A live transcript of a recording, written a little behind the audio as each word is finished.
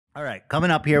All right,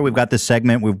 coming up here, we've got this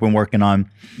segment we've been working on.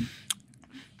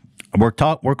 We're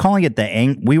calling it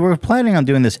we were planning on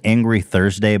doing this Angry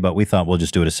Thursday, but we thought we'll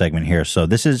just do it a segment here. So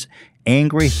this is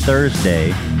Angry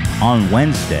Thursday on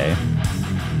Wednesday.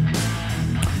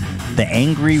 The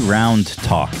Angry Round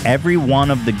Talk. Every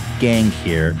one of the gang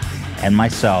here and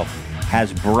myself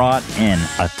has brought in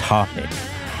a topic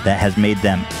that has made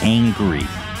them angry,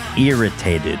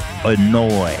 irritated,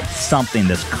 annoyed, something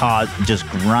that's just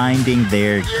grinding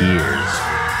their gears.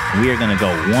 We are going to go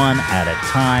one at a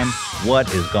time.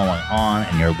 What is going on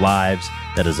in your lives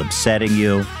that is upsetting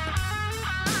you?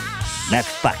 Let's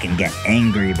fucking get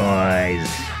angry, boys.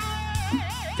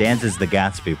 Dan's is the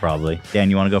Gatsby, probably. Dan,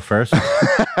 you want to go first?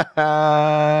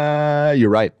 You're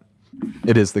right.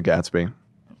 It is the Gatsby.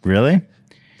 Really?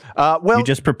 Well, you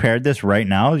just prepared this right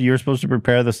now? You were supposed to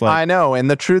prepare this like... I know,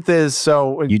 and the truth is,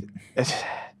 I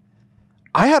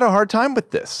had a hard time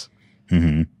with this.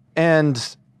 Mm-hmm.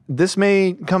 And this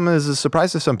may come as a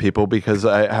surprise to some people because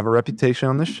I have a reputation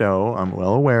on the show. I'm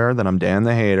well aware that I'm Dan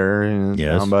the Hater.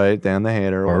 Yes. Soundbite, Dan the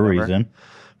Hater. For a reason.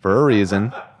 For a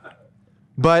reason.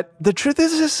 But the truth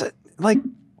is like,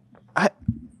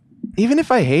 even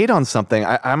if I hate on something,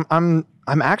 I'm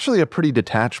actually a pretty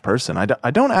detached person.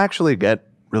 I don't actually get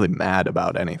really mad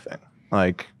about anything.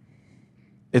 Like,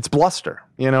 it's bluster.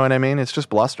 You know what I mean? It's just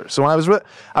bluster. So when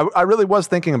I really was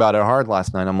thinking about it hard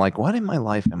last night. I'm like, what in my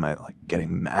life am I like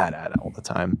getting mad at all the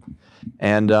time?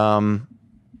 And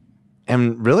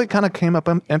really kind of came up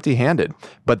empty-handed.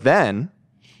 But then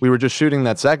we were just shooting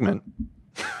that segment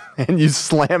and you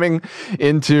slamming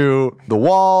into the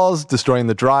walls, destroying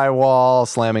the drywall,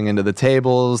 slamming into the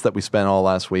tables that we spent all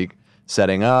last week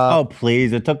setting up. Oh,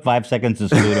 please. It took 5 seconds to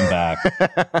scoot him back.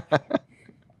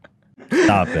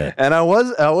 Stop it. And I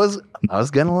was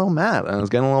getting a little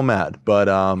mad. But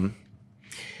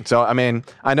so I mean,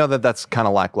 I know that that's kind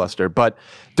of lackluster, but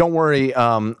don't worry.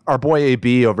 Our boy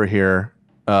AB over here,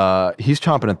 he's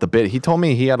chomping at the bit. He told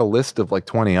me he had a list of like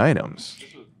 20 items.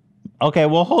 Okay,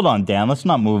 well, hold on, Dan. Let's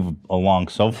not move along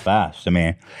so fast. I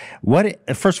mean,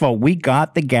 first of all, we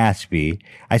got the Gatsby.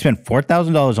 I spent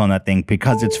 $4,000 on that thing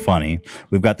because it's funny.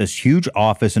 We've got this huge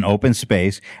office and open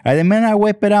space. And the minute I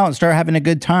whip it out and start having a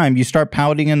good time, you start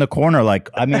pouting in the corner. Like,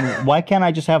 I mean, why do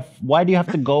you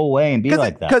have to go away and be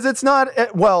like that? Because it's not,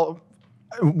 well,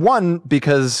 one,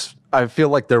 because I feel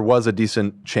like there was a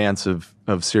decent chance of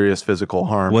serious physical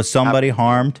harm. Was somebody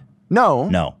harmed? No,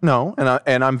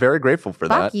 and I'm very grateful for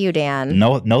that. Fuck you, Dan.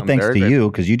 No, thanks to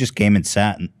you, because you just came and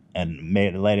sat and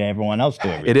let everyone else do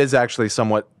it. It is actually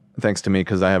somewhat thanks to me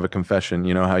because I have a confession.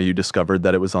 You know how you discovered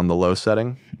that it was on the low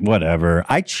setting? Whatever.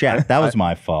 I checked. That was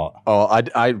my fault. Oh,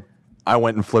 I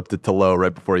went and flipped it to low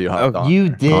right before you hopped on. You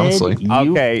did? Honestly.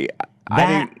 Okay.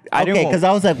 Okay, because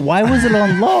I was like, why was it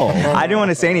on low? I didn't want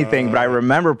to say anything, but I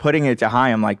remember putting it to high.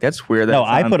 I'm like, that's weird. No,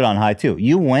 I put it on high too.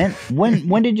 You went?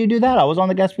 When did you do that? I was on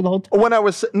the Gatsby the whole time. When I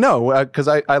was, because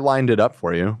I lined it up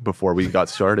for you before we got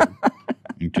started.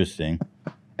 Interesting.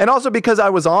 And also because I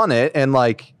was on it and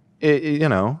like, that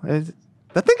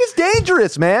thing is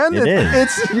dangerous, man. It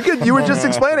is. You were just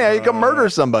explaining how you can murder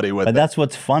somebody with it. But that's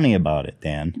what's funny about it,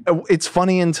 Dan. It's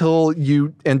funny until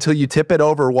you tip it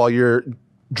over while you're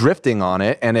drifting on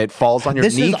it and it falls on your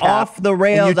kneecap. This is off the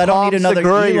rails. I don't need another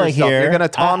Gila here. You're going to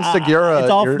Tom Segura. It's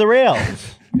off the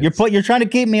rails. You're trying to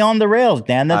keep me on the rails,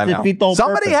 Dan. That's defeat the whole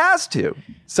Somebody purpose. has to.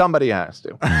 Somebody has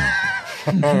to. What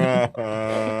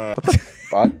the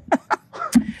fuck?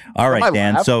 All right,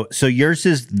 Dan. So yours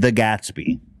is the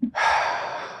Gatsby.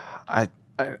 I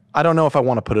don't know if I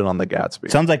want to put it on the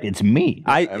Gatsby. Sounds like it's me.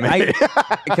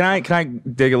 Can I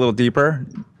dig a little deeper?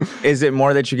 Is it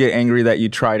more that you get angry that you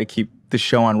try to keep the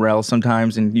show on rails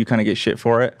sometimes and you kind of get shit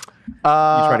for it? You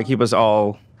try to keep us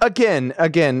all... Again,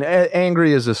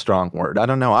 angry is a strong word. I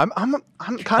don't know. I'm kind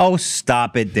of... Oh,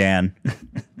 stop it, Dan.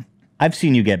 I've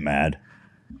seen you get mad.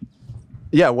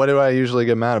 Yeah, what do I usually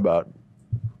get mad about?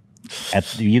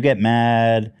 You get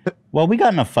mad... Well, we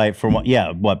got in a fight for what?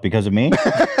 Yeah, what, because of me?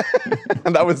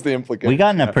 That was the implication. We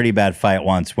got in a pretty bad fight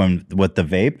once with the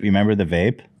vape. You remember the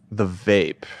vape? The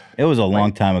vape. It was a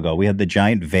long time ago. We had the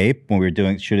giant vape when we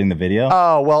were shooting the video.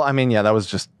 Oh, well, I mean, yeah, it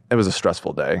was a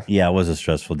stressful day. Yeah, it was a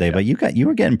stressful day, but you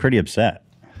were getting pretty upset.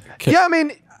 Yeah, I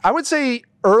mean, I would say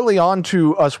early on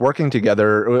to us working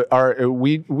together,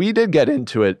 we did get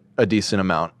into it a decent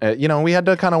amount. We had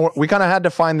to kind of had to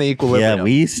find the equilibrium. Yeah,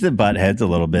 we used to butt heads a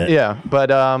little bit. Yeah, but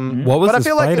what was but I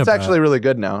feel like it's actually really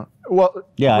good now. Well,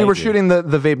 yeah, we were shooting the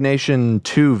Vape Nation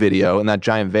 2 video and that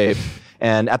giant vape,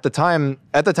 And at the time,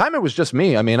 it was just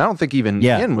me. I mean, I don't think even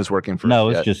Ian was working for us No, it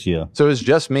was yet. just you. So it was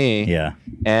just me. Yeah.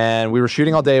 And we were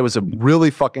shooting all day. It was a really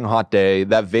fucking hot day.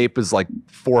 That vape was like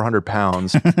 400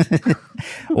 pounds.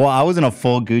 Well, I was in a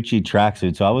full Gucci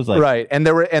tracksuit, so I was like, Right. And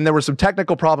there were some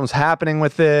technical problems happening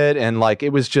with it. And like, it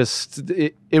was just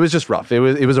rough. It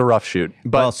was a rough shoot.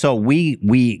 But well, so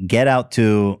we get out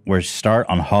to where start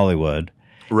on Hollywood.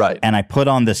 right. And I put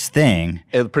on this thing.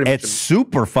 It's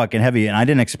super fucking heavy, and I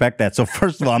didn't expect that. So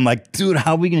first of all, I'm like, dude,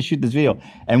 how are we gonna shoot this video?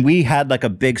 And we had like a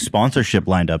big sponsorship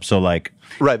lined up. So like,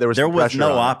 right. There was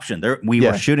no option. We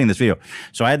were shooting this video.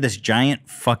 So I had this giant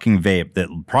fucking vape that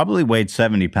probably weighed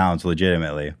 70 pounds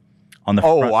legitimately. On the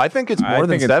front. I think it's more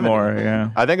than 70. More,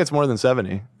 yeah. I think it's more than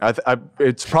 70.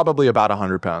 It's probably about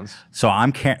 100 pounds. So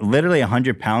I'm literally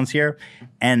 100 pounds here,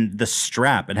 and the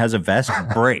strap, it has a vest,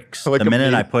 breaks the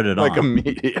minute I put it on. Like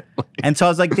immediately. And so I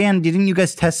was like, Dan, didn't you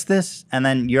guys test this? And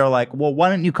then you're like, well, why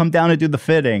don't you come down and do the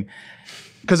fitting?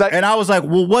 And I was like,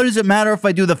 well, what does it matter if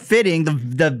I do the fitting?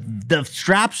 The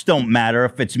straps don't matter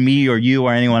if it's me or you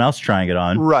or anyone else trying it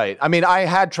on. Right. I mean, I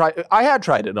had tried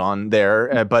it on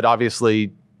there, but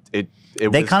obviously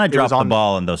they kind of dropped the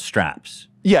ball on those straps.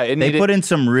 Yeah, they put in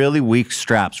some really weak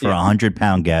straps for a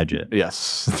 100-pound gadget.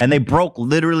 Yes. And they broke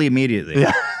literally immediately.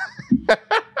 Yeah.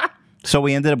 So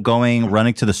we ended up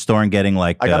running to the store and getting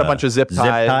like I got a bunch of zip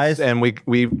ties, and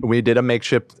we did a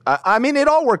makeshift. I mean, it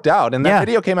all worked out, and that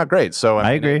video came out great. So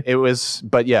I agree. It was,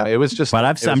 but yeah, it was just. But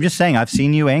I'm just saying, I've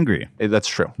seen you angry. That's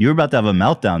true. You were about to have a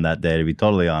meltdown that day, to be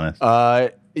totally honest.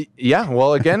 Yeah.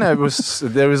 Well, again, there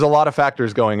was a lot of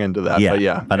factors going into that.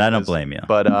 Yeah. But I don't blame you.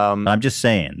 But I'm just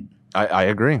saying. I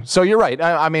agree. So you're right.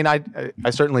 I mean, I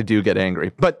certainly do get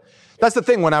angry, but that's the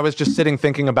thing. When I was just sitting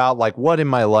thinking about like what in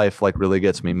my life like really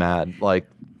gets me mad, like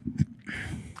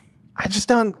I just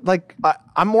don't like.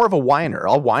 I'm more of a whiner.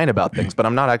 I'll whine about things, but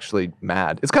I'm not actually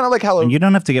mad. It's kind of like how you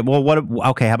don't have to get. Well,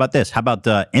 okay. How about this? How about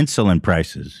insulin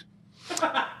prices?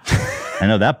 I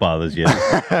know that bothers you.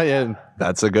 Yeah,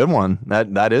 that's a good one.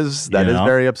 That is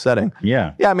very upsetting.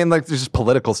 Yeah. Yeah, I mean, like, there's just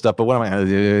political stuff, but what am I going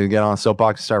to do? Get on a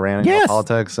soapbox and start ranting about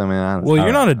politics? I mean, I don't well,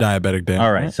 you're not a diabetic, Dan.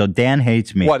 All right, so Dan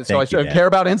hates me. What, so I shouldn't care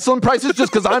about insulin prices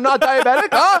just because I'm not diabetic?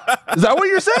 Huh? Is that what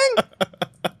you're saying?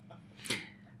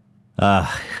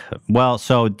 Well,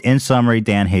 so in summary,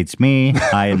 Dan hates me.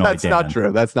 I annoy That's Dan. not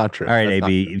true. That's not true. All right,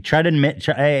 AB, try to admit.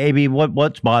 Hey, AB,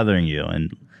 what's bothering you?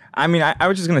 And I mean, I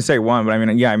was just gonna say one, but I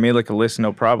mean, yeah, I made like a list,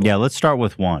 no problem. yeah, let's start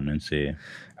with one and see.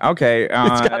 Okay. It's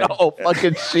got a whole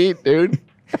fucking sheet, dude.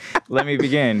 Let me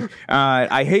begin.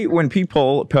 I hate when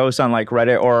people post on like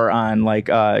Reddit or on like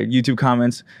YouTube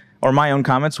comments or my own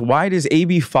comments. Why does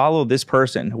AB follow this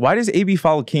person? Why does AB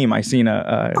follow Keem? I seen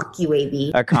Fuck you,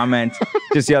 AB. a comment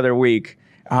just the other week.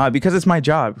 Because it's my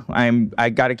job. I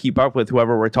got to keep up with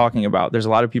whoever we're talking about. There's a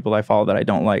lot of people I follow that I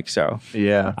don't like. So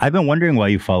Yeah. I've been wondering why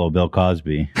you follow Bill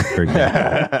Cosby, for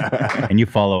example. And you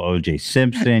follow O.J.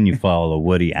 Simpson. You follow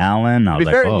Woody Allen. I was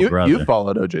like, oh, brother. You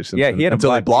followed O.J. Simpson. Yeah, he had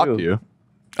until he blocked blocked you.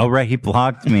 Oh, right. He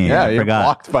blocked me. Yeah, I you're forgot.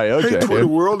 blocked by O.J. Twitter dude.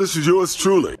 world, this is yours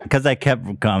truly. Because I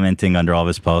kept commenting under all of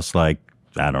his posts, like,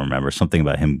 I don't remember, something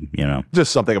about him, you know.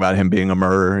 Just something about him being a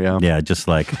murderer, yeah. Yeah, just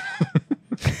like,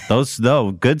 those,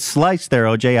 though, good slice there,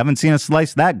 OJ. I haven't seen a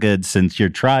slice that good since your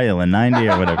trial in 90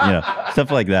 or whatever, you know,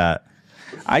 stuff like that.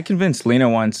 I convinced Lena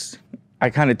once. I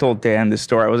kind of told Dan this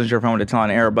story. I wasn't sure if I wanted to tell on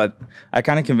air, but I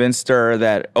kind of convinced her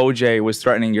that OJ was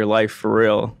threatening your life for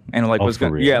real, and like was for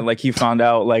gonna, real? yeah, like he found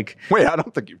out. Like Wait, I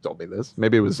don't think you've told me this.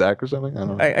 Maybe it was Zach or something. I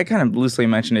don't know. I kind of loosely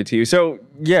mentioned it to you. So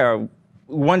yeah,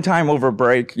 one time over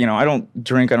break, you know, I don't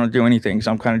drink, I don't do anything,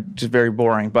 so I'm kind of just very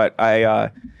boring. But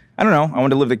I don't know. I wanted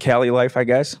to live the Cali life, I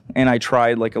guess, and I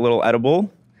tried like a little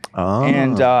edible,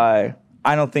 and I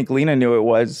don't think Lena knew it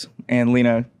was, and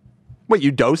Lena. Wait,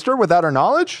 you dosed her without her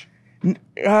knowledge?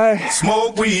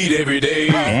 Smoke weed every day.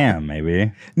 Damn,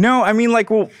 maybe. No, I mean,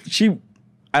 like, well,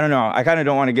 I don't know. I kind of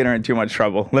don't want to get her in too much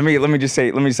trouble. Let me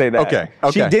say that. Okay.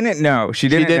 She didn't know. She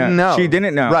didn't know. She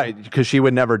didn't know. Right, because she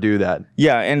would never do that.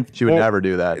 Yeah, and She would never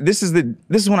do that. This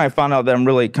is when I found out that I'm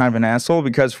really kind of an asshole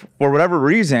because for whatever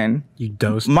reason, You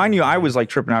dosed. mind you, I was like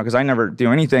tripping out because I never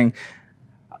do anything.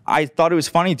 I thought it was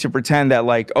funny to pretend that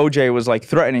like OJ was like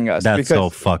threatening us. That's so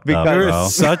fucked up, You're bro.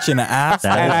 such an ass.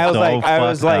 That And is I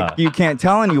was so like, fucked up. you can't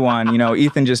tell anyone. You know,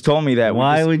 Ethan just told me that.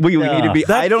 Why would we you? need to be?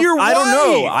 That's your I don't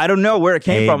know. wife. I don't know where it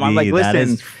came from. I'm like, AB, that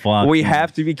listen, is fucking we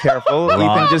have to be careful. wrong.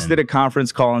 Ethan just did a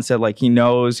conference call and said like he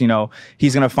knows. You know,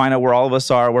 he's gonna find out where all of us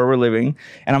are, where we're living.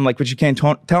 And I'm like, but you can't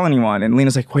tell anyone. And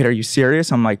Lena's like, wait, are you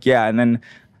serious? I'm like, yeah. And then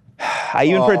I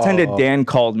even pretended Dan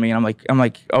called me, and I'm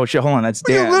like, oh shit, hold on, that's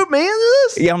Dan. You loop me into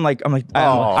this? Yeah, I'm like,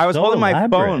 I was so holding my elaborate.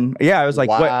 phone. Yeah, I was like,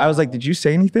 what? I was like, did you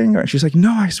say anything? Or she's like,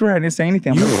 no, I swear I didn't say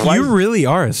anything. I'm like, why You is- really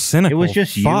are a cynical. It was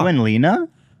just you fuck. and Lena?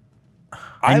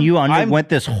 And you underwent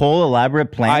this whole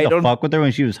elaborate plan to fuck with her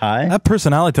when she was high? That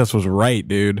personality test was right,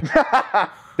 dude.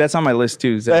 That's on my list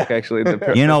too, Zach. Actually,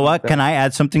 You know what? Can I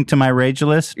add something to my rage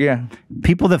list? Yeah.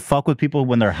 People that fuck with people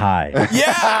when they're high.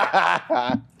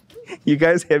 Yeah. You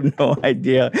guys have no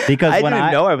idea. Because I when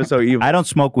didn't know I was so evil. I don't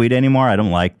smoke weed anymore. I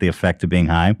don't like the effect of being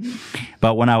high.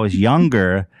 But when I was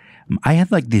younger, I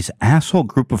had like this asshole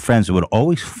group of friends that would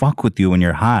always fuck with you when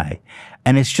you're high.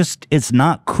 And it's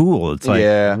not cool. It's like,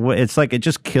 it's like, it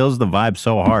just kills the vibe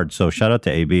so hard. So shout out to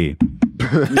AB.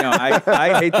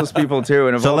 I hate those people too.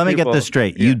 And So let me get this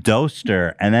straight. You dosed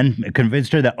her and then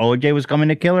convinced her that OJ was coming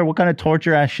to kill her? What kind of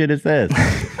torture ass shit is this?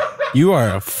 You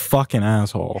are a fucking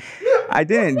asshole. I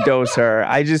didn't dose her.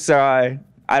 I just I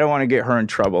don't want to get her in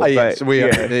trouble. Yes, but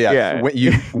yeah.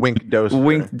 You wink dosed her.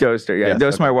 Wink dosed her. Yeah, Yes,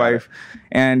 dosed okay, my got wife.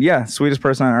 And yeah, sweetest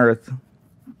person on earth.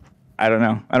 I don't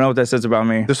know. I don't know what that says about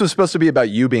me. This was supposed to be about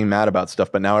you being mad about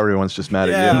stuff, but now everyone's just mad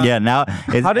at you. Yeah, now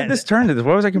How did this turn to this?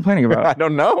 What was I complaining about? I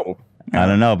don't know. I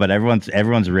don't know, but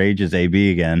everyone's rage is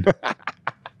AB again.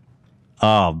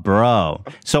 Oh, bro.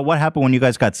 So what happened when you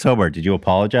guys got sober? Did you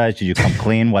apologize? Did you come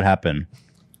clean? What happened?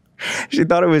 She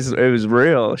thought it was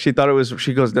real. She thought it was.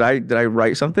 She goes, did I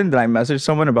write something? Did I message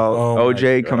someone about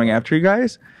OJ coming after you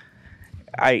guys?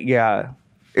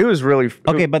 It was really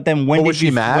okay. But then when was did she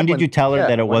you mad? when did you tell her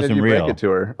that it when wasn't did you real? Break it to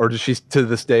her, or does she to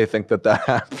this day think that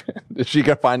happened? Is she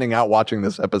finding out watching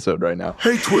this episode right now?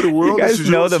 Hey, Twitter world. You this guys is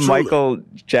know yours the truly. Michael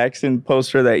Jackson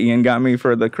poster that Ian got me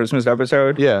for the Christmas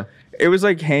episode? Yeah. It was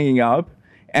like hanging up,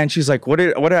 and she's like, "What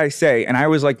did I say?" And I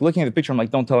was like looking at the picture. I'm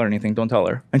like, "Don't tell her anything. Don't tell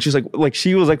her." And she's like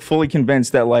she was like fully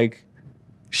convinced that like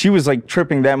she was like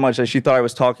tripping that much that she thought I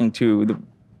was talking to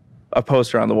a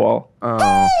poster on the wall.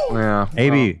 Oh, yeah.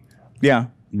 AB, Yeah.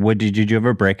 did you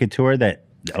ever break it to her that?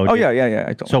 OJ? Oh yeah.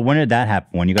 I told So when did that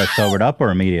happen? When you guys sobered up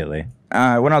or immediately? when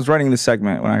I was writing this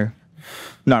segment,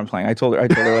 no, I'm playing. I told her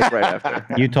like right after.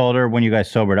 You told her when you guys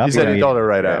sobered up. You said or you told her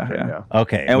right Yeah, after. yeah. Yeah.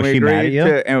 Okay. And was we she mad at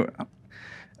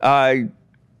agreed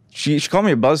you? she called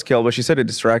me a buzzkill, but she said it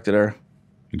distracted her.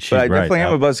 She's But I right, definitely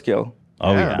am a though. buzzkill.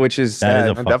 Oh Yeah. yeah. Which is that is sad. a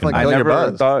I'm fucking definitely I Kill your never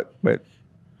buzz. thought, but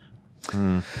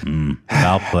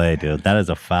foul play, dude. That is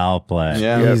a foul play.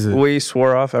 Yeah. Jesus. we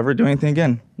swore off ever doing anything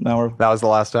again. Now we're That was the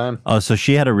last time. Oh, so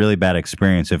she had a really bad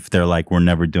experience. If they're like, we're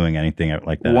never doing anything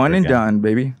like that. one ever and again. done,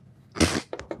 baby.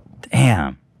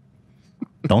 Damn.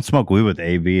 Don't smoke weed with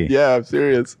AB. Yeah, I'm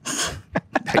serious.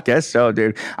 I guess so,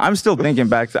 dude. I'm still thinking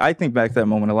back. I think back to that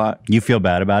moment a lot. You feel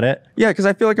bad about it? Yeah, because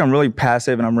I feel like I'm really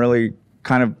passive and I'm really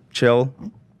kind of chill.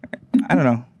 I don't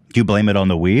know. Do you blame it on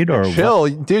the weed or what? Chill,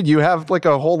 dude. You have like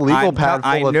a whole legal pad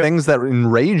I full of know- things that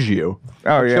enrage you. Oh,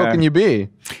 How chill yeah. can you be?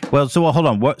 Well, so hold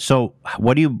on.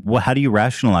 How do you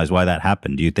rationalize why that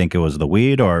happened? Do you think it was the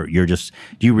weed, or do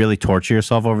you really torture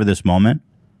yourself over this moment?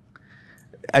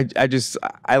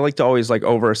 I like to always like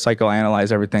over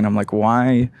psychoanalyze everything. I'm like,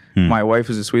 why my wife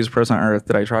is the sweetest person on earth?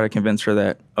 Did I try to convince her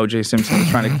that O.J. Simpson was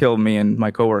trying to kill me and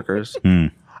my coworkers?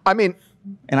 I mean,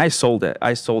 And I sold it.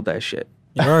 I sold that shit.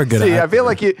 You're a good see, actor.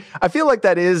 I feel like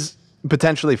that is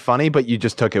potentially funny, but you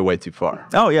just took it way too far.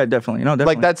 Oh yeah, definitely. No,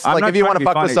 definitely. Like that's I'm like not if you trying want to be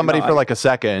fuck with funny. somebody No, for like a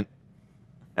second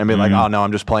and be like, oh no,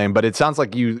 I'm just playing. But it sounds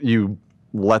like you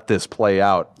let this play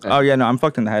out. Oh yeah, no, I'm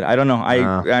fucked in the head. I don't know.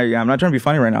 I'm not trying to be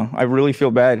funny right now. I really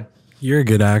feel bad. You're a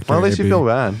good actor. Well, at least you AB. feel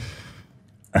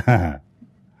bad.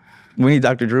 We need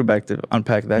Dr. Drew back to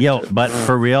unpack that. Yo, shit. but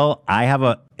for real,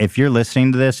 if you're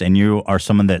listening to this and you are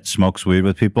someone that smokes weed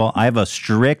with people, I have a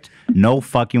strict no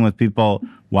fucking with people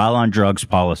while on drugs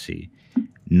policy.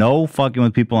 No fucking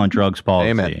with people on drugs policy.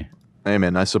 Amen.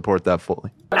 Amen. I support that fully.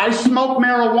 I smoke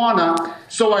marijuana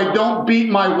so I don't beat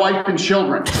my wife and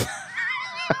children.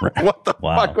 What the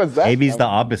Wow. fuck was that? AB's the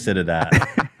opposite of that.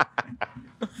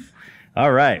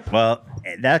 All right. Well,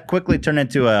 that quickly turned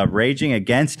into a raging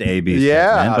against AB.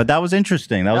 Yeah. segment, but that was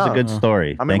interesting. That was a Yeah. good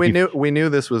story. I mean, Thank you. we knew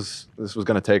this was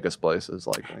going to take us places.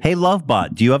 Like, Hey,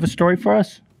 Lovebot, do you have a story for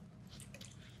us?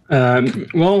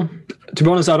 Well, to be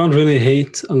honest, I don't really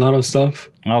hate a lot of stuff.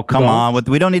 Oh, come Well- on.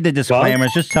 We don't need the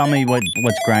disclaimers. Just tell me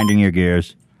what's grinding your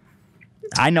gears.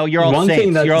 I know you're all One saints.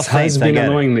 thing that You're all has saints. I been get it.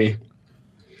 annoying me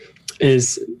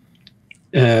is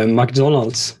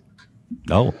McDonald's.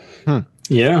 Oh.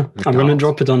 Yeah, I'm gonna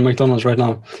drop it on McDonald's right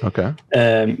now. okay.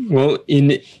 Well,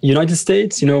 in United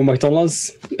States,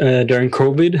 McDonald's during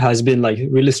COVID has been like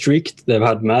really strict. They've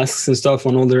had masks and stuff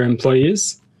on all their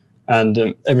employees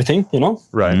and everything,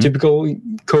 Right. typical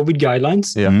COVID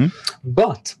guidelines. Yeah. Mm-hmm.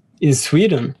 But in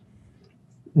Sweden,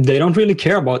 they don't really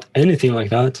care about anything like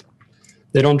that.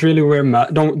 They don't really wear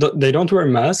they don't wear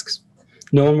masks.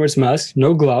 No one wears masks.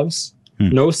 No gloves.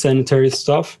 No sanitary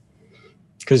stuff.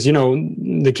 Because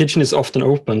the kitchen is often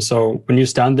open, so when you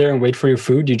stand there and wait for your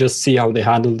food, you just see how they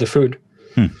handle the food.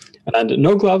 And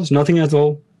no gloves, nothing at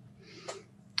all.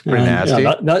 Pretty nasty.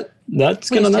 Yeah, that's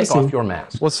kind of nasty. Take off your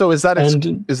mask. Well, so is that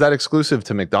exclusive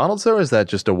to McDonald's, or is that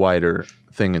just a wider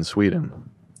thing in Sweden?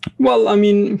 Well, I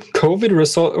mean,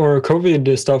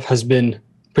 COVID stuff has been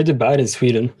pretty bad in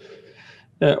Sweden.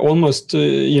 Almost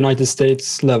United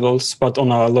States levels, but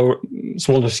on a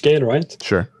smaller scale, right?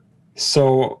 Sure.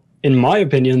 So, in my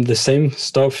opinion, the same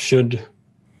stuff should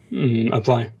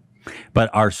apply. But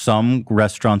are some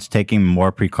restaurants taking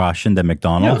more precaution than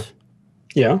McDonald's?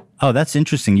 Yeah. Oh, that's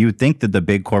interesting. You would think that the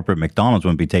big corporate McDonald's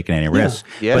wouldn't be taking any risks.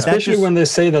 Yeah. But Especially when they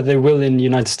say that they will in the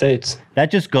United States.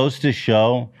 That just goes to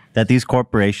show that these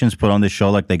corporations put on the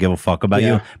show like they give a fuck about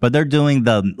you, but they're doing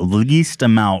the least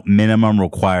amount minimum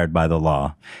required by the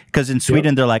law. Because in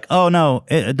Sweden, they're like, oh, no,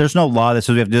 there's no law that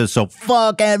says we have to do this, so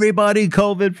fuck everybody,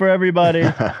 COVID for everybody.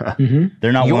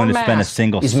 They're not willing to spend a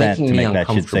single cent to make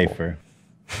that shit safer.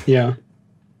 Yeah.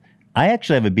 I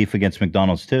actually have a beef against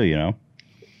McDonald's too,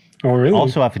 Oh, really?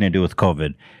 Also having to do with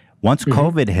COVID. Once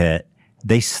COVID hit,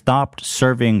 they stopped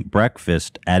serving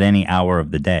breakfast at any hour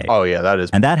of the day. Oh, yeah, that is.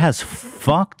 And that has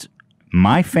fucked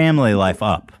my family life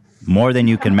up more than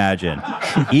you can imagine.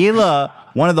 Hila,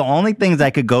 one of the only things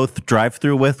I could go drive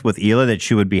through with Hila that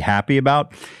she would be happy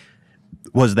about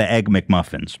was the Egg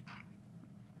McMuffins.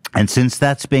 And since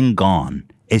that's been gone,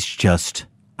 it's just,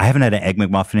 I haven't had an Egg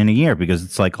McMuffin in a year because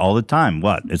it's like all the time.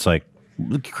 What? It's like,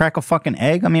 crack a fucking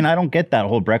egg? I mean, I don't get that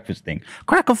whole breakfast thing.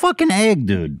 Crack a fucking egg,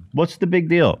 dude. What's the big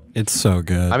deal? It's so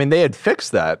good. I mean, they had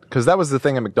fixed that because that was the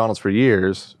thing at McDonald's for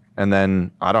years. And then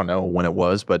I don't know when it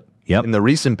was, but in the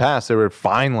recent past, they were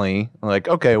finally like,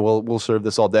 okay, well, we'll serve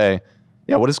this all day.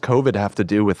 Yeah, what does COVID have to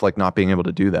do with like not being able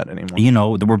to do that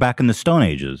anymore? We're back in the Stone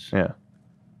Ages. Yeah.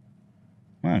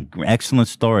 Well, excellent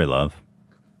story, love.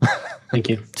 Thank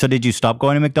you. So did you stop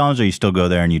going to McDonald's, or you still go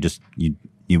there and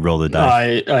you roll the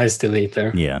dice? I still eat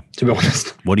there. Yeah. To be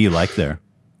honest. What do you like there?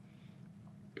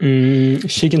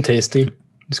 Chicken Tasty,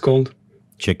 it's called.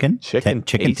 Chicken? Chicken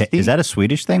Tasty? Is that a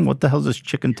Swedish thing? What the hell is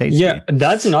Chicken Tasty? Yeah,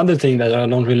 that's another thing that I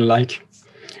don't really like.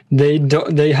 They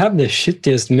have the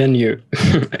shittiest menu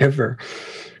ever.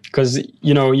 Because,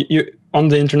 you on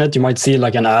the internet, you might see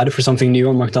like an ad for something new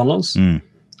on McDonald's. And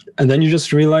then you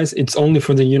just realize it's only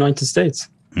for the United States.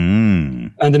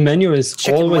 And the menu is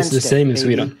always the same in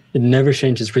Sweden. It never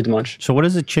changes pretty much. So what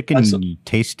is a Chicken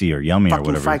Tasty or Yummy or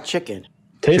whatever? Fried chicken.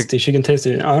 Tasty, Chicken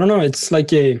Tasty. I don't know. It's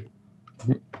like a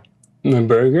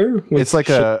burger. It's like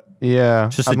just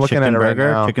I'm a looking chicken at it right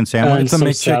burger, now. chicken sandwich. and It's a some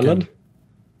McChicken.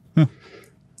 salad.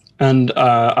 And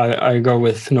I go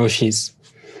with no cheese.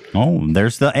 Oh,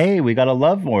 there's the we got a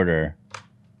love order.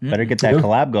 Better get that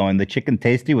collab going. The Chicken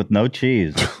Tasty with no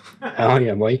cheese. Oh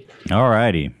yeah, boy. All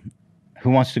righty. Who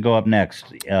wants to go up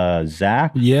next?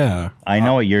 Zach? Yeah. I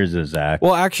know what yours is, Zach.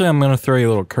 Well, actually, I'm going to throw you a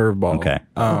little curveball. Okay.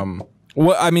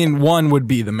 Well, I mean, one would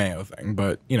be the mayo thing,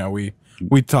 but we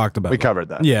talked about. We covered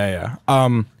that. Yeah.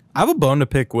 I have a bone to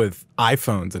pick with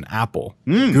iPhones and Apple,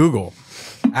 Google,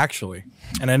 actually.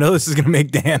 And I know this is going to make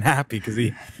Dan happy because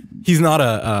he's not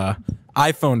a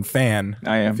iPhone fan.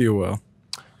 I am, if you will.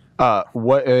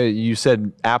 What you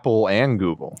said? Apple and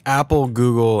Google. Apple,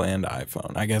 Google, and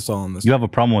iPhone. I guess all in this. You have a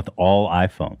problem with all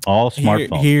iPhone, all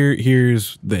smartphones.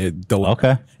 Here's the dilemma.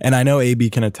 Okay. And I know AB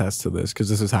can attest to this because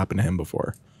this has happened to him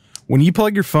before. When you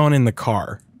plug your phone in the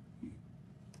car,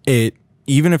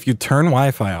 even if you turn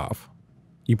Wi-Fi off,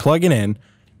 you plug it in,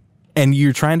 and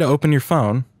you're trying to open your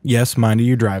phone. Yes, mind you,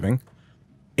 you're driving.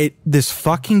 This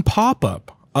fucking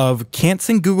pop-up of can't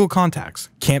sync Google Contacts,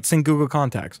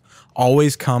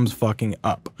 always comes fucking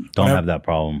up. Don't have that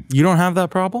problem. You don't have that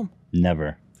problem?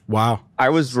 Never. Wow. I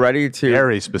was ready to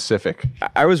Very specific.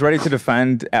 I was ready to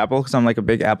defend Apple because I'm like a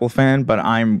big Apple fan, but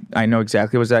I know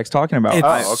exactly what Zach's talking about.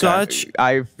 It's such.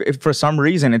 For some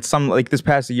reason, it's like this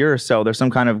past year or so, there's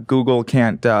some kind of Google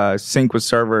can't sync with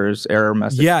servers error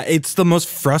message. Yeah, it's the most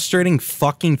frustrating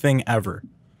fucking thing ever.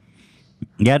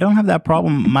 Yeah, I don't have that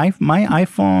problem. My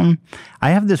iPhone, I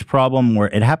have this problem where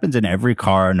it happens in every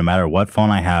car, no matter what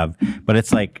phone I have. But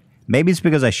it's like, maybe it's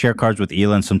because I share cars with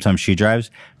Hila and sometimes she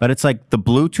drives. But it's like the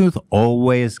Bluetooth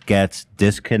always gets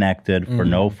disconnected for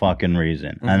no fucking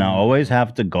reason. And I always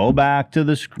have to go back to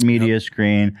the media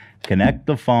screen, connect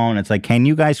the phone. It's like, can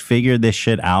you guys figure this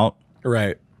shit out?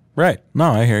 Right.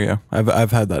 No, I hear you.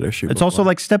 I've had that issue. It's also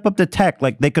like step up the tech.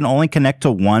 Like they can only connect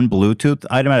to one Bluetooth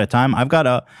item at a time. I've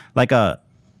got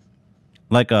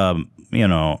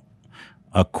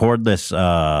a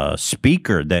cordless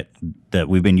speaker that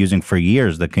we've been using for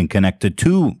years that can connect to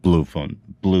two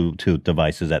Bluetooth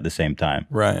devices at the same time.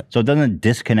 Right. So it doesn't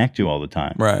disconnect you all the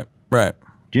time. Right. Right.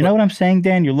 Do you know what I'm saying,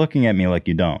 Dan? You're looking at me like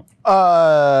you don't.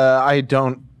 I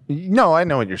don't. No, I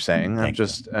know what you're saying. I'm Thank you.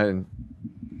 just.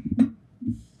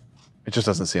 It just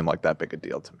doesn't seem like that big a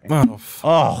deal to me.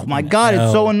 Oh my God,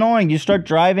 it's so annoying. You start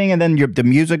driving and then the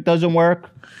music doesn't work.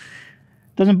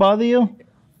 Doesn't bother you?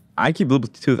 I keep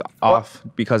Bluetooth off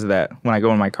because of that when I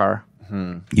go in my car.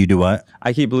 You do what?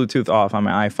 I keep Bluetooth off on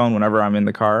my iPhone whenever I'm in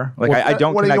the car. Like I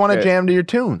don't. What do you want to connect it. jam to your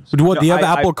tunes? What, do you have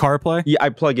I- Apple CarPlay? Yeah, I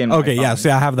plug in. my Okay, yeah. phone, See,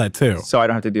 I have that too. so I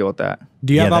don't have to deal with that.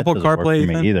 Do you have that Apple doesn't work CarPlay? for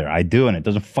me Ethan? either. I do, and it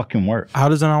doesn't fucking work. How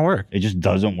does it not work? It just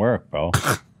doesn't work, bro.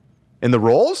 In the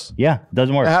rolls? Yeah, it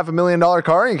doesn't work. A $500,000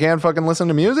 car and you can't fucking listen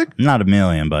to music? Not a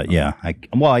million, but yeah. I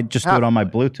just do it on my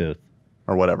Bluetooth.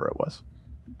 Or whatever it was.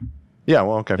 Yeah,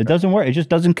 well, okay. It doesn't work. It just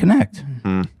doesn't connect.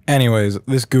 Anyways,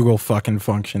 this Google fucking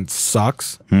function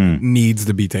sucks. Needs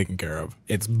to be taken care of.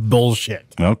 It's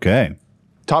bullshit. Okay.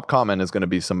 Top comment is going to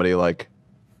be somebody like,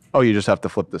 oh, you just have to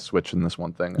flip the switch in this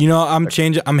one thing. You know, I'm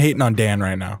hating on Dan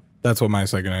right now. That's what my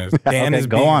second is. Dan Okay, is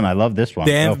go on. I love this one.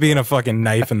 Dan's Go. being a fucking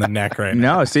knife in the neck right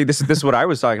now. No, see, this is what I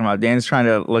was talking about. Dan's trying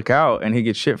to look out, and he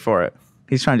gets shit for it.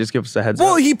 He's trying to just give us a heads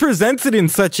Well, up. he presents it in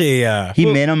such a He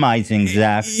minimizing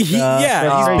Zach. he's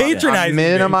frustration. patronizing. me.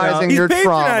 minimizing He's your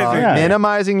trauma. patronizing me.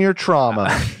 Minimizing your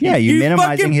trauma. Yeah, you He's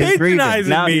minimizing fucking his grievance. patronizing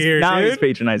now me he's, here, now he's dude.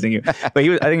 patronizing you. But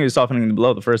I think he was softening the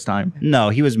blow the first time. No,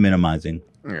 he was minimizing.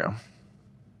 Yeah.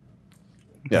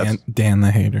 Yes. Dan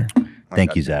the hater.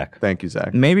 Thank you, Zach. Thank you,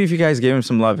 Zach. Maybe if you guys gave him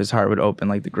some love, his heart would open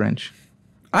like the Grinch.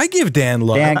 I give Dan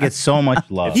love. Dan gets so much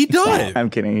love. He does. I'm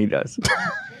kidding, he does.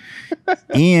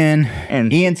 Ian,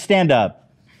 And- Ian, stand up.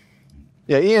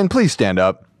 Yeah, Ian, please stand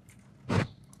up.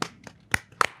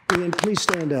 Ian, please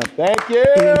stand up. Thank you.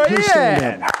 Ian, please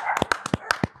stand up.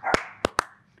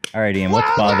 All right, Ian, what's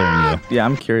bothering you? Yeah,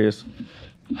 I'm curious.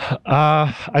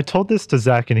 I told this to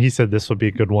Zach, and he said this would be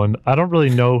a good one. I don't really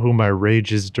know who my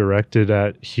rage is directed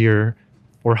at here,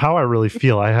 or how I really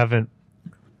feel. I haven't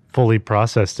fully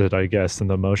processed it, I guess, in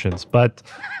the emotions. But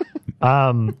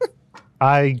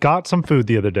I got some food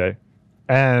the other day,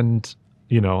 and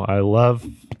I love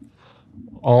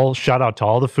shout out to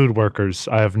all the food workers.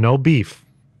 I have no beef.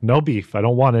 I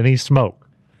don't want any smoke.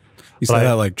 You said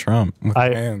that like Trump with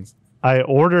hands. I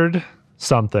ordered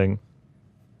something,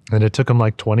 and it took them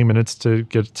like 20 minutes to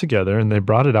get it together, and they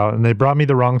brought it out, and they brought me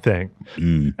the wrong thing.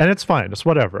 And it's fine. It's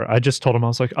whatever. I just told them, I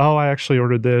was like, oh, I actually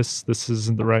ordered this. This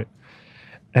isn't the right.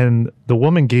 And the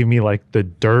woman gave me like the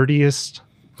dirtiest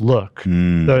look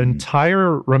the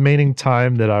entire remaining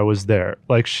time that I was there.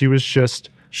 Like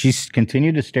She's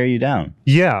continued to stare you down.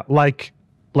 yeah, like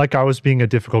I was being a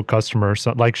difficult customer or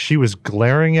something. Like she was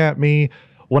glaring at me.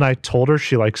 When I told her,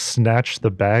 she like snatched the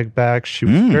bag back. She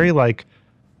was very like,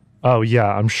 oh yeah,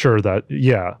 I'm sure that,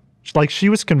 yeah. Like she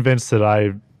was convinced that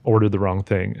I ordered the wrong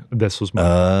thing. This was my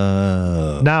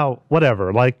Now,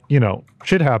 whatever, like,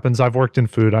 shit happens. I've worked in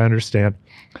food. I understand.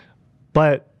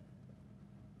 But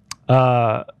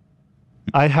I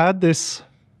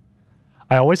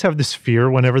always have this fear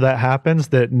whenever that happens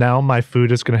that now my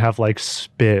food is going to have like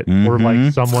spit or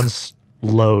like someone's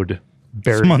load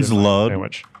buried Someone's in my load.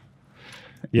 sandwich.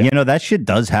 Yeah. That shit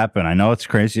does happen. I know it's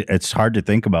crazy. It's hard to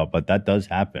think about, but that does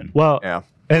happen. Well, Yeah.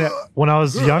 and when I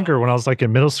was younger, when I was like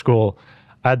in middle school,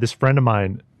 I had this friend of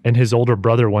mine, and his older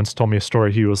brother once told me a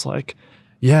story. He was like,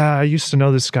 yeah, I used to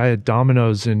know this guy at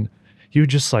Domino's, and he would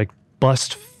just like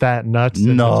bust fat nuts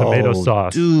in the tomato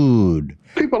sauce. Dude.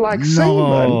 People like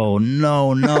No.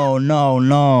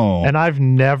 And I've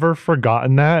never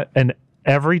forgotten that. And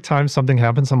every time something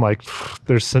happens, I'm like,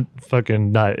 there's some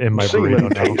fucking nut in my burrito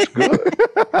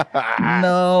now.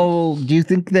 No. Do you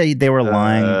think they were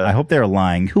lying? I hope they were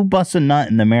lying. Who busts a nut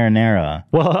in the marinara?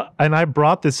 Well, and I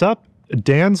brought this up.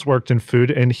 Dan's worked in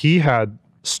food, and he had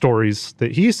stories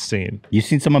that he's seen. You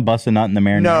seen someone bust a nut in the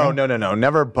marinara? No.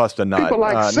 Never bust a nut. People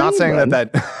like not saying semen.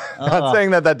 that not saying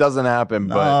that doesn't happen,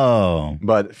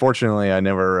 but fortunately I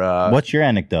never What's your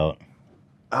anecdote?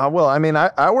 well, I mean,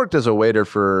 I worked as a waiter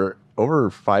for over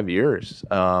 5 years.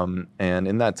 And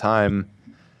in that time,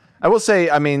 I will say,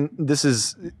 I mean,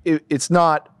 it's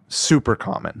not super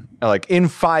common. Like in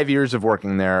 5 years of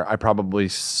working there, I probably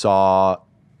saw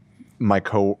my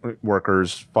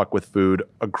co-workers fuck with food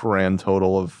a grand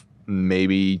total of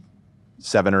maybe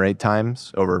 7 or 8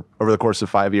 times over the course of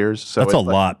 5 years. So That's a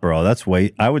lot, bro. That's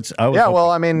way. I would. Yeah,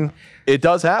 well, I mean, it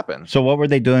does happen. So what were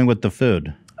they doing with the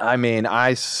food? I mean,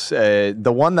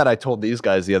 the one that I told these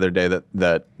guys the other day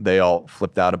that they all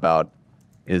flipped out about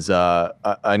is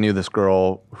I knew this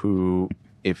girl who,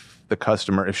 if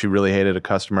she really hated a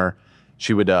customer,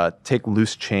 she would take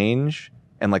loose change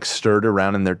and like stir it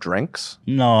around in their drinks.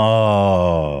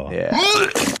 No. Yeah.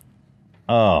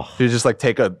 Oh. She would just like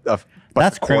take a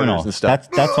that's criminal. And stuff.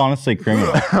 That's honestly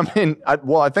criminal. I mean,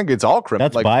 I think it's all criminal.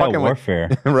 That's bio warfare.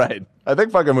 Right. I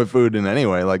think fucking with food in any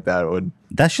way like that would.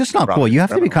 That's just not cool. You have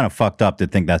to be kind of fucked up to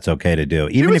think that's okay to do,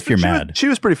 even if you're mad. She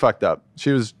was pretty fucked up. She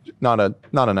was not a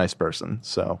nice person.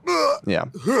 So, yeah.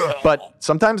 But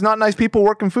sometimes not nice people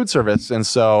work in food service, and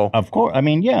so of course, I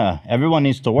mean, yeah, everyone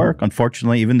needs to work.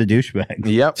 Unfortunately, even the douchebags.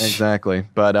 Yep, exactly.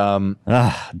 But I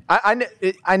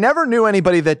never knew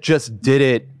anybody that just did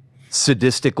it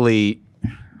sadistically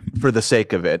for the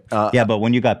sake of it. Yeah, but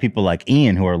when you got people like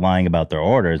Ian who are lying about their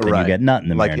orders, then you get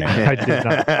nothing in the marinara. I did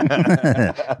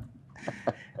not.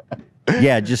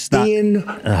 Yeah, just not. Ian.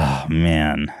 Oh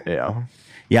man. Yeah.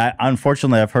 Yeah.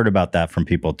 Unfortunately, I've heard about that from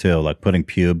people too, like putting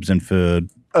pubes in food.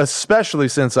 Especially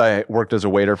since I worked as a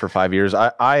waiter for 5 years,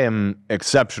 I am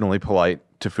exceptionally polite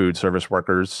to food service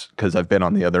workers because I've been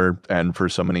on the other end for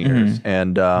so many years,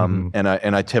 and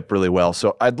I tip really well.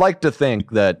 So I'd like to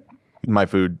think that my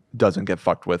food doesn't get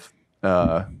fucked with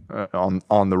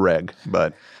on the reg,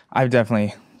 but I've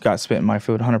definitely got spit in my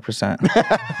food, 100%,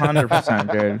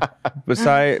 100%, dude.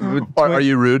 Besides, are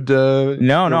you rude to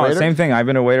no, waiter? same thing. I've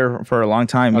been a waiter for a long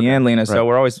time, me and Lena, so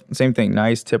we're always same thing,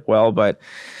 nice, tip well. But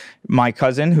my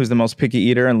cousin, who's the most picky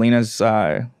eater, and Lena has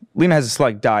a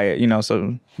select diet, you know,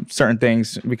 so certain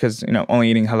things, because you know only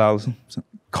eating halal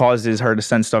causes her to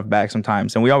send stuff back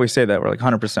sometimes, and we always say that we're like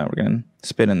 100% we're gonna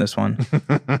spit in this one.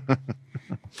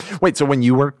 Wait, so when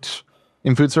you worked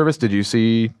in food service, did you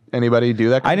see anybody do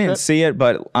that? I didn't see it,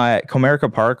 but at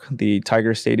Comerica Park, the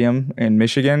Tiger Stadium in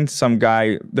Michigan, some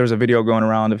guy, there's a video going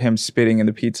around of him spitting in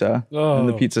the pizza, in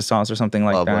the pizza sauce or something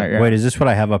like that. Yeah. Wait, is this what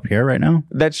I have up here right now?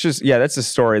 That's just, yeah, that's the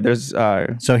story. There's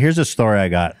So here's a story I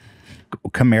got.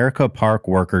 Comerica Park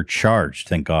worker charged,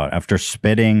 thank God, after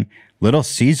spitting Little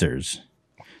Caesars.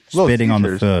 Spitting on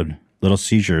the food. Little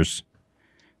seizures.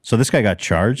 So this guy got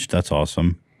charged. That's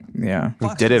awesome. Yeah. He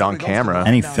did it on camera.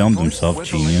 And he filmed himself.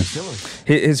 Genius.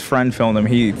 His friend filmed him.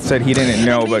 He said he didn't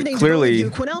know, but clearly...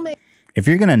 If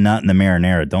you're going to nut in the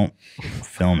marinara, don't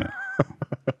film it.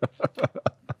 A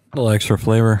little extra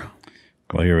flavor.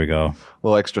 Well, here we go. A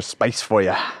little extra spice for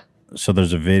you. So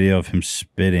there's a video of him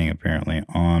spitting, apparently,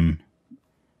 on...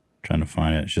 Trying to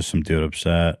find it. It's just some dude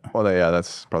upset. Well, yeah,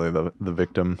 that's probably the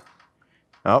victim.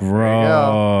 Oh,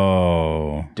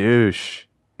 bro. Douche.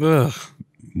 Ugh.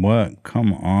 What?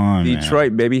 Come on,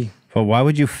 Detroit, man. baby. But why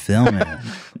would you film it?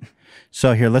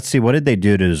 So here, let's see. What did they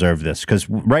do to deserve this? Because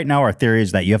right now our theory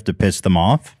is that you have to piss them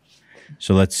off.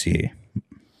 So let's see.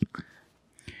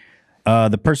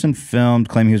 The person filmed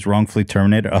claimed he was wrongfully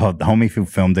terminated. Oh, the homie who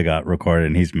filmed it got recorded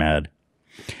and he's mad.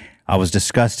 I was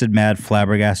disgusted, mad,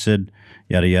 flabbergasted,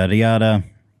 yada, yada, yada.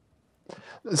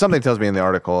 Something tells me in the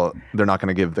article they're not going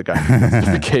to give the guy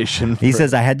justification. He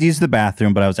says, I had to use the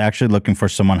bathroom, but I was actually looking for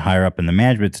someone higher up in the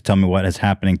management to tell me what is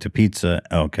happening to pizza.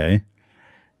 Okay.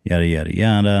 Yada, yada,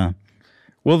 yada.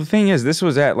 Well, the thing is, this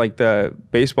was at like the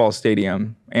baseball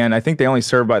stadium, and I think they only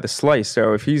serve by the slice.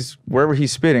 So if he's wherever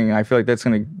he's spitting, I feel like that's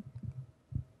going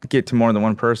to get to more than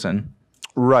one person.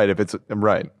 Right. If it's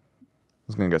right,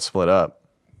 it's going to get split up.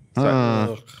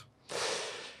 So,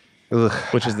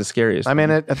 which is the scariest. I mean,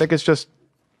 I think it's just.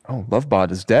 Oh,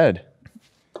 Lovebot is dead.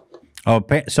 Oh,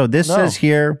 so this says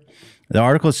here, the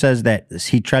article says that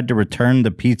he tried to return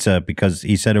the pizza because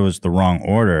he said it was the wrong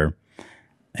order,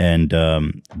 and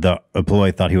the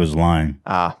employee thought he was lying.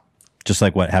 Just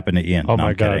like what happened to Ian. Oh no, my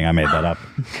I'm God. kidding. I made that up.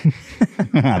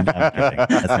 I'm kidding.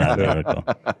 That's not the article.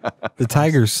 The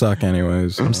Tigers suck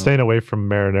anyways. I'm staying away from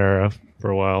marinara for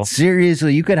a while.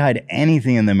 Seriously, you could hide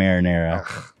anything in the marinara.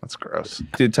 That's gross.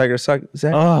 Did Tigers suck,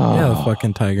 Zach? Yeah, the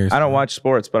fucking Tigers. I don't watch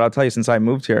sports, but I'll tell you, since I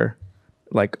moved here,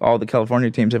 like all the California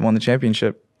teams have won the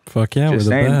championship. Fuck yeah, Just we're the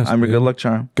saying, best. I'm a dude. good luck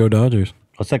charm. Go Dodgers.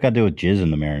 What's that got to do with jizz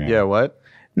in the marinara? Yeah, what?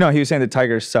 No, he was saying the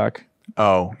Tigers suck.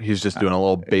 Oh, he's just doing a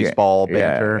little baseball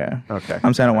banter. Yeah. Okay.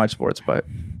 I'm saying I don't watch sports, but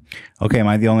Okay, am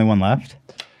I the only one left?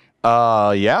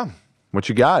 Yeah. What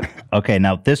you got? Okay,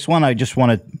 now this one I just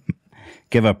want to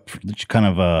give a kind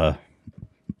of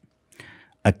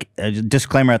a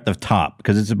disclaimer at the top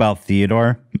because it's about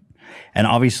Theodore. And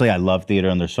obviously I love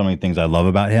Theodore and there's so many things I love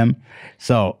about him.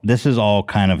 So this is all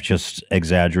kind of just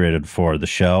exaggerated for the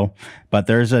show. But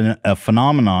there's a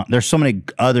phenomenon. There's so many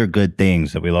other good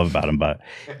things that we love about him. But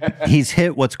he's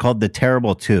hit what's called the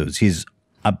terrible twos. He's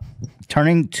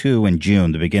turning 2 in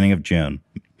June, the beginning of June.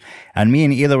 And me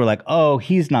and Ela were like, oh,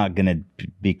 he's not going to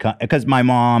become, because my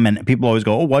mom and people always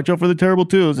go, oh, watch out for the terrible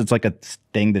twos. It's like a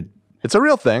thing that. It's a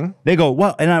real thing. They go,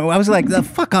 well, and I was like,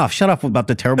 fuck off. Shut up about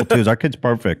the terrible twos. Our kid's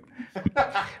perfect.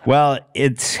 Well,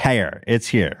 it's here. It's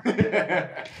here.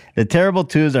 The terrible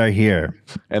twos are here.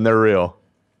 And they're real.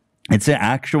 It's an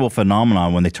actual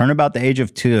phenomenon. When they turn about the age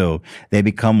of 2, they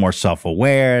become more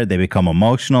self-aware, they become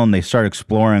emotional, and they start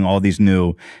exploring all these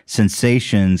new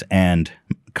sensations and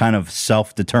kind of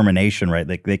self-determination, right?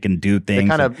 Like they can do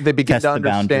things. They begin to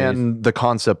understand the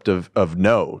concept of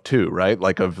no too, right?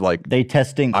 Like they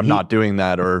testing. I'm not doing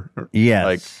that, or yes.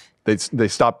 Like they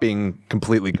stop being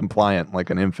completely compliant like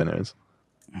an infant is.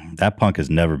 That punk has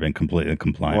never been completely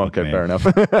compliant. Well, okay, fair enough.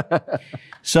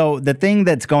 So the thing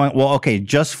that's going, well, okay,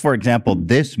 just for example,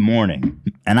 this morning,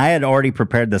 and I had already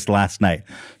prepared this last night.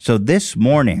 So this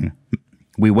morning,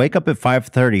 we wake up at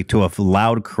 5:30 to a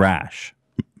loud crash.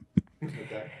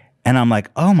 And I'm like,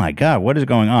 oh my God, what is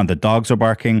going on? The dogs are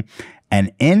barking.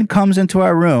 And in comes into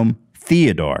our room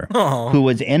Theodore, who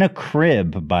was in a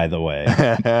crib, by the way.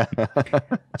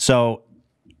 So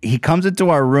he comes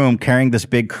into our room carrying this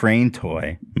big crane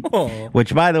toy,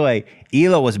 which, by the way,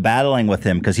 Hila was battling with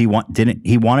him because he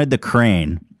wanted the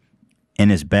crane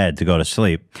in his bed to go to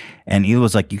sleep. And Hila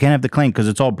was like, you can't have the crane because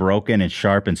it's all broken and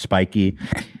sharp and spiky.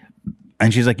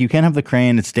 And she's like, you can't have the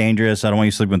crane. It's dangerous. I don't want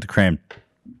you sleeping with the crane.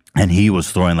 And he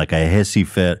was throwing like a hissy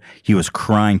fit. He was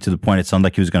crying to the point it sounded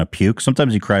like he was going to puke.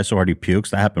 Sometimes he cries so hard he pukes.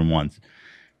 That happened once.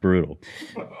 Brutal.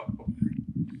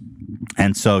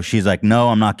 And so she's like, no,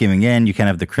 I'm not giving in. You can't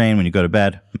have the crane when you go to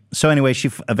bed. So anyway, she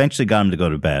eventually got him to go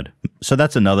to bed. So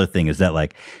that's another thing, is that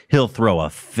like he'll throw a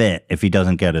fit if he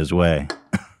doesn't get his way.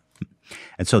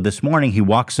 And so this morning he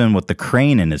walks in with the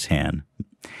crane in his hand,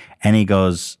 and he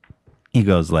goes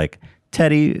like,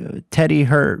 Teddy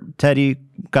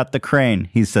got the crane.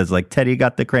 He says like, Teddy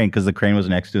got the crane, because the crane was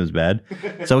next to his bed.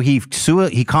 So he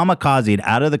kamikazed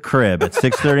out of the crib at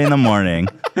 6:30 in the morning.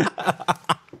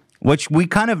 Which we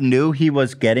kind of knew he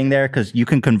was getting there, because you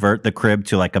can convert the crib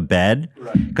to like a bed.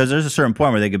 Because there's a certain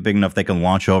point where they get big enough they can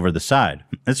launch over the side.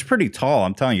 It's pretty tall,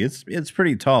 I'm telling you. It's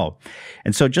pretty tall.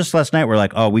 And so just last night we're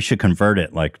like, oh, we should convert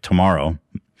it like tomorrow.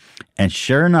 And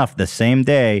sure enough, the same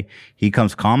day, he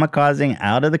comes kamikazing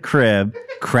out of the crib,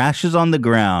 crashes on the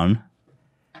ground,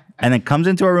 and then comes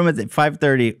into our room at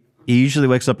 5:30. He usually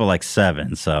wakes up at like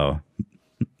 7. So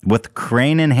with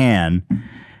crane in hand,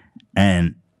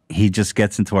 and he just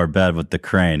gets into our bed with the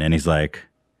crane, and he's like,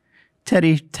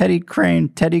 Teddy crane,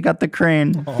 Teddy got the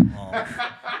crane.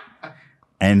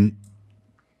 And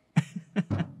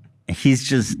he's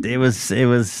just, it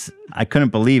was, I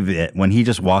couldn't believe it. When he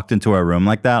just walked into our room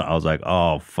like that, I was like,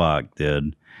 oh, fuck,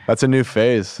 dude. That's a new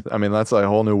phase. I mean, that's a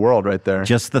whole new world right there.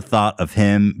 Just the thought of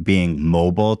him being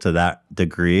mobile to that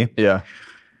degree. Yeah.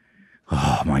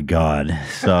 Oh, my God.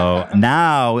 So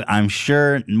now I'm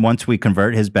sure once we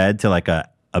convert his bed to like a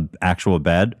actual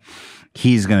bed,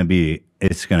 it's going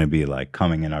to be like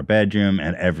coming in our bedroom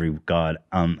at every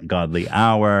ungodly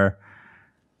hour,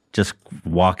 just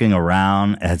walking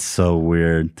around. It's so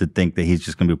weird to think that he's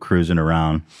just going to be cruising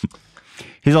around.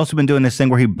 He's also been doing this thing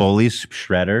where he bullies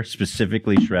Shredder,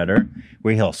 specifically Shredder,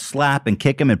 where he'll slap and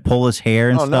kick him and pull his hair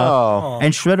and stuff. No.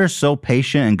 And Shredder's so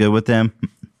patient and good with him.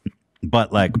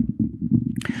 But like,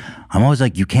 I'm always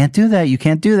like, you can't do that. You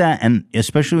can't do that. And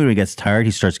especially when he gets tired,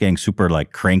 he starts getting super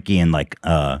like cranky and like,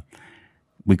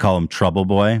 we call him Trouble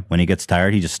Boy. When he gets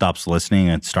tired, he just stops listening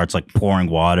and starts like pouring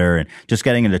water and just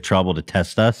getting into trouble to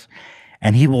test us.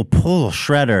 And he will pull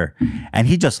Shredder, and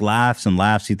he just laughs and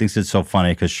laughs. He thinks it's so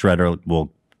funny because Shredder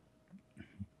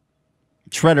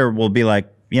will be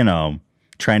like, you know,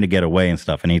 trying to get away and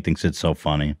stuff, and he thinks it's so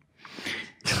funny.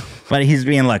 But he's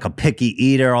being like a picky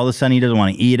eater. All of a sudden, he doesn't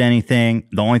want to eat anything.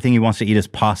 The only thing he wants to eat is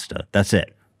pasta. That's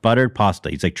it. Buttered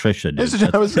pasta. He's like Trisha, dude. It's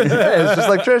just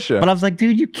like Trisha. But I was like,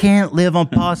 dude, you can't live on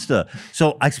pasta.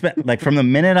 So I spent, like, from the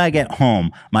minute I get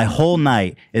home, my whole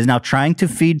night is now trying to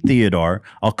feed Theodore.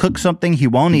 I'll cook something. He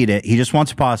won't eat it. He just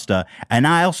wants pasta. And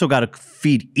I also got to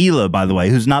feed Hila, by the way,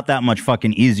 who's not that much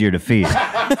fucking easier to feed.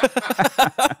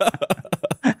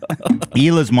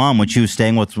 Hila's mom, when she was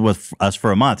staying with us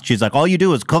for a month, she's like, all you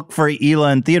do is cook for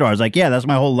Hila and Theodore. I was like, yeah, that's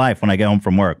my whole life when I get home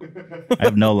from work. I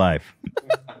have no life.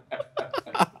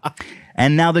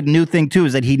 And now the new thing too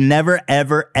is that he never,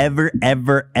 ever, ever,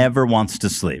 ever, ever wants to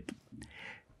sleep.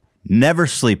 Never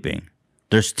sleeping.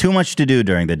 There's too much to do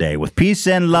during the day. With peace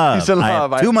and love, I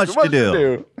have too much to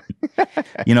do.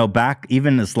 You know, back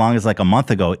even as long as like a month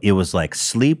ago, it was like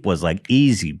sleep was like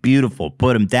easy, beautiful.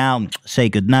 Put him down, say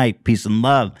goodnight, peace and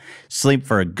love. Sleep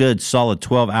for a good solid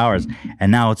 12 hours.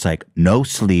 And now it's like no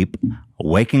sleep,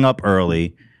 waking up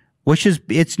early, which is,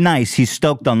 it's nice. He's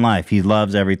stoked on life. He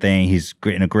loves everything. He's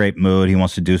in a great mood. He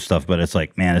wants to do stuff, but it's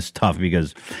like, man, it's tough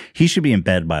because he should be in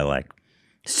bed by like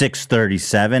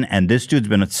 6:37, and this dude's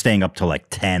been staying up till like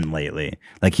 10 lately.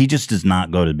 Like he just does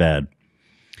not go to bed.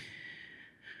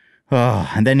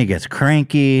 Oh, and then he gets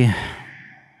cranky.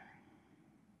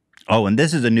 Oh, and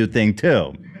this is a new thing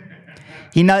too.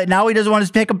 Now he doesn't want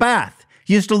to take a bath.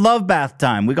 He used to love bath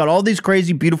time. We got all these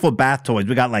crazy, beautiful bath toys.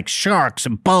 We got like sharks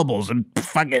and bubbles and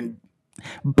fucking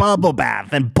bubble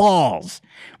bath and balls.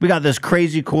 We got this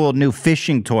crazy cool new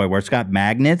fishing toy where it's got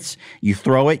magnets. You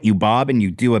throw it, you bob, and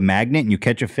you do a magnet and you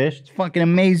catch a fish. It's fucking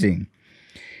amazing.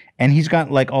 And he's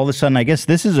got like all of a sudden, I guess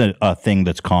this is a thing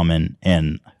that's common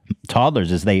in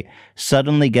toddlers, is they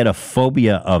suddenly get a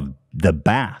phobia of the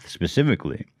bath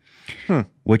specifically,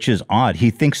 which is odd.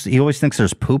 He always thinks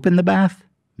there's poop in the bath.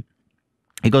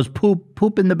 He goes,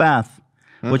 poop in the bath.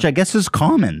 Which I guess is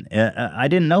common. I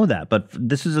didn't know that, but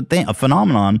this is a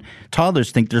phenomenon.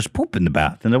 Toddlers think there's poop in the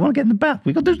bath, and they want to get in the bath.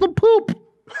 We go, there's no poop.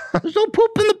 There's no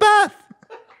poop in the bath.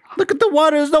 Look at the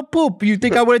water. There's no poop. You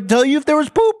think I would tell you if there was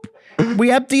poop?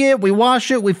 We empty it. We wash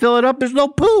it. We fill it up. There's no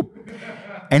poop.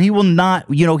 And he will not,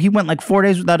 he went like 4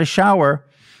 days without a shower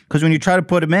because when you try to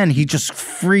put him in, he just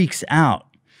freaks out.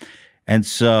 And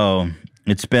so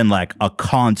it's been like a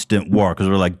constant war because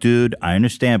we're like, dude, I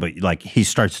understand, but like he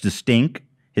starts to stink.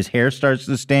 His hair starts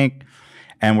to stink.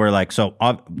 And we're like, so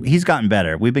he's gotten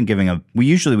better. We've been giving him,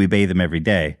 we bathe him every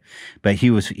day. But he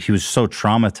was so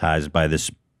traumatized by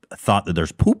this thought that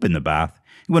there's poop in the bath.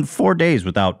 He went 4 days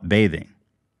without bathing.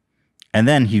 And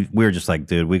then we were just like,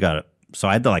 dude, we got to, so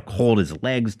I had to like hold his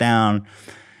legs down.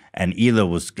 And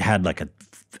Hila had like a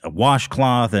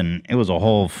washcloth, and it was a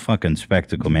whole fucking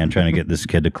spectacle, man, trying to get this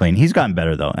kid to clean. He's gotten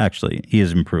better though, actually. He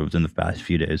has improved in the past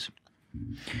few days.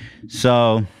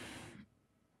 So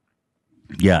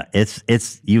yeah,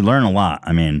 it's you learn a lot.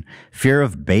 I mean, fear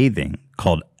of bathing,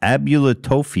 called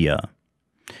abulatophia,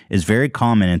 is very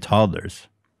common in toddlers.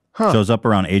 Shows up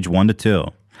around age 1 to 2.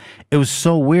 It was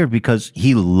so weird because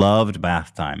he loved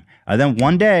bath time. And then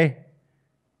one day,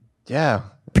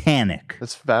 panic.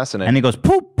 That's fascinating. And he goes,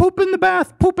 poop in the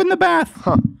bath, poop in the bath.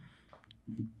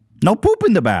 No poop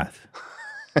in the bath.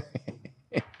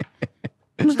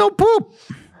 There's no poop.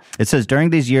 It says, during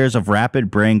these years of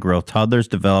rapid brain growth, toddlers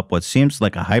develop what seems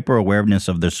like a hyper-awareness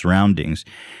of their surroundings.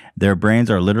 Their brains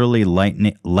are literally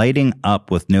lighting up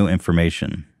with new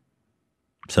information.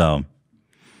 So,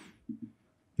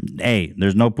 hey,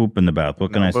 there's no poop in the bath.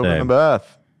 What can I say? Poop in the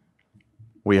bath.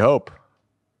 We hope.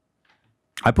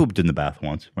 I pooped in the bath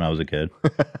once when I was a kid.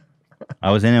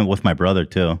 I was in it with my brother,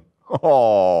 too.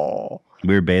 Oh.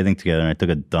 We were bathing together, and I took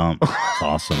a dump. It's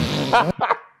awesome.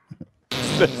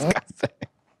 Disgusting.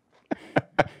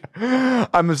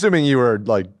 I'm assuming you were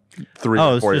like 3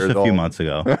 or 4 years old. Oh, it was just a few months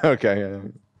ago. Okay. Yeah.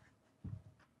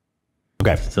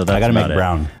 Okay, so that's I gotta make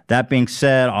brown. That being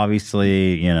said,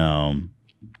 obviously,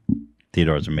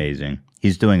 Theodore's amazing.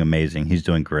 He's doing amazing. He's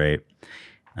doing great.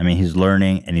 I mean, he's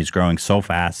learning and he's growing so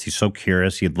fast. He's so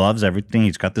curious. He loves everything.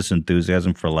 He's got this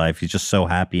enthusiasm for life. He's just so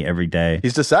happy every day.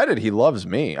 He's decided he loves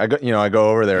me. I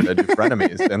go over there to do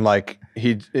frenemies, and like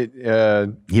he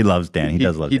loves Dan. He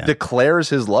does love Dan. He declares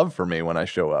his love for me when I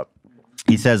show up.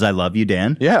 He says, "I love you,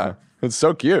 Dan." Yeah, it's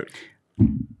so cute. You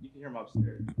can hear him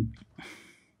upstairs.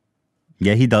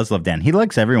 Yeah, he does love Dan. He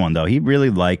likes everyone though. He really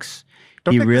likes.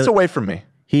 Don't take this away from me.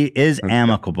 He is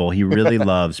amicable. He really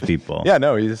loves people. Yeah,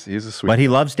 no, he's a sweet. But he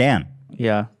loves Dan.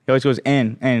 Yeah, he always goes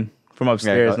and from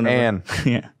upstairs. Yeah, and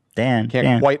yeah, Dan. Can't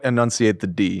Dan. quite enunciate the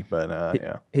D, but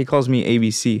yeah. He calls me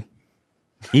ABC.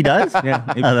 He does? Yeah.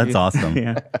 ABC. Oh, that's awesome.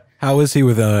 Yeah. How is he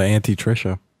with Auntie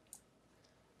Trisha?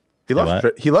 He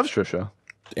loves Trisha.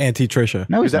 Auntie Trisha.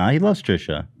 No, he's not. He loves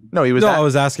Trisha. No, he was. I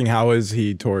was asking how is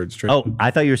he towards Trisha? Oh,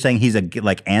 I thought you were saying he's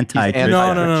anti-Trisha.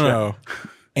 No.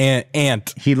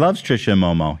 Aunt. He loves Trisha and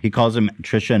Momo. He calls him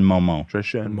Trisha and Momo.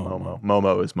 Trisha and Momo.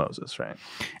 Momo is Moses, right?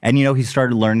 And he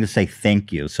started learning to say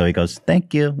thank you. So he goes,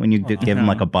 thank you. When you give him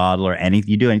like a bottle or anything,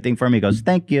 you do anything for him, he goes,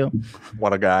 thank you.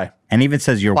 What a guy. And even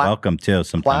says you're welcome too.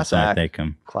 Sometimes Class when I act. take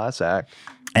him. Class act.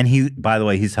 And he, by the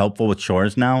way, he's helpful with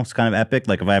chores now. It's kind of epic.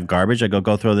 Like if I have garbage, I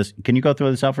go throw this. Can you go throw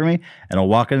this out for me? And I'll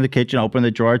walk into the kitchen, open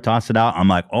the drawer, toss it out. I'm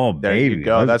like, oh, There baby. you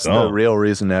go. That's the real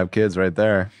reason to have kids right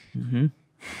there.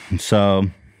 Mm-hmm. So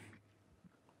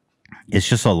it's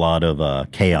just a lot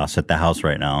of chaos at the house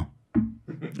right now.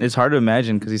 It's hard to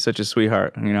imagine because he's such a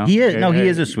sweetheart. He is. No, he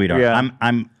is a sweetheart. Yeah.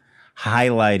 I'm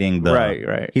highlighting the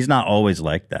right. He's not always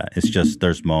like that. It's just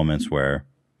there's moments where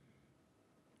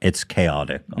it's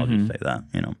chaotic. I'll just say that.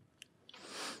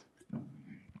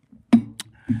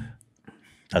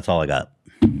 That's all I got.